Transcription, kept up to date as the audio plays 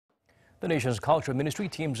The nation's culture ministry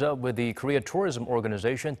teams up with the Korea Tourism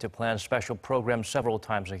Organization to plan special programs several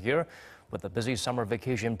times a year. With the busy summer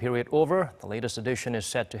vacation period over, the latest edition is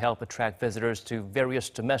set to help attract visitors to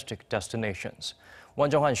various domestic destinations.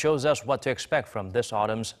 Jung-hwan shows us what to expect from this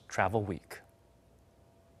autumn's travel week.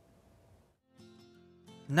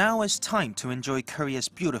 Now is time to enjoy Korea's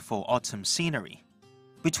beautiful autumn scenery.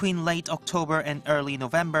 Between late October and early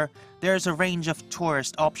November, there's a range of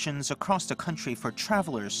tourist options across the country for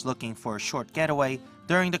travelers looking for a short getaway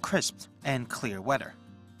during the crisp and clear weather.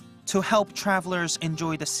 To help travelers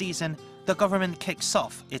enjoy the season, the government kicks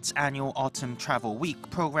off its annual Autumn Travel Week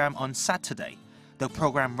program on Saturday. The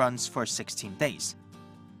program runs for 16 days.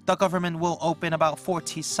 The government will open about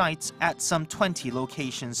 40 sites at some 20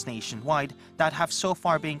 locations nationwide that have so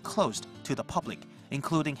far been closed to the public,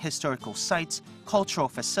 including historical sites, cultural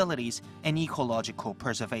facilities, and ecological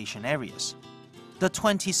preservation areas. The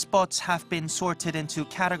 20 spots have been sorted into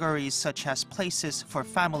categories such as places for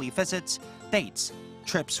family visits, dates,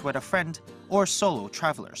 trips with a friend, or solo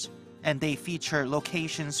travelers, and they feature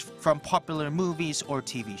locations from popular movies or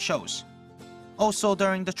TV shows. Also,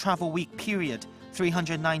 during the travel week period,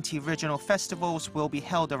 390 regional festivals will be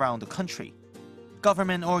held around the country.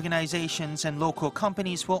 Government organizations and local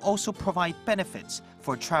companies will also provide benefits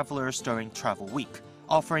for travelers during Travel Week,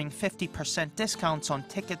 offering 50% discounts on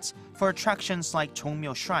tickets for attractions like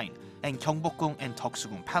Jongmyo Shrine and Gyeongbokgung and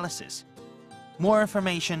Deoksugung Palaces. More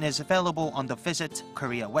information is available on the Visit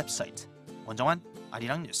Korea website. Jung-hwan,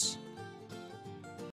 Arirang News.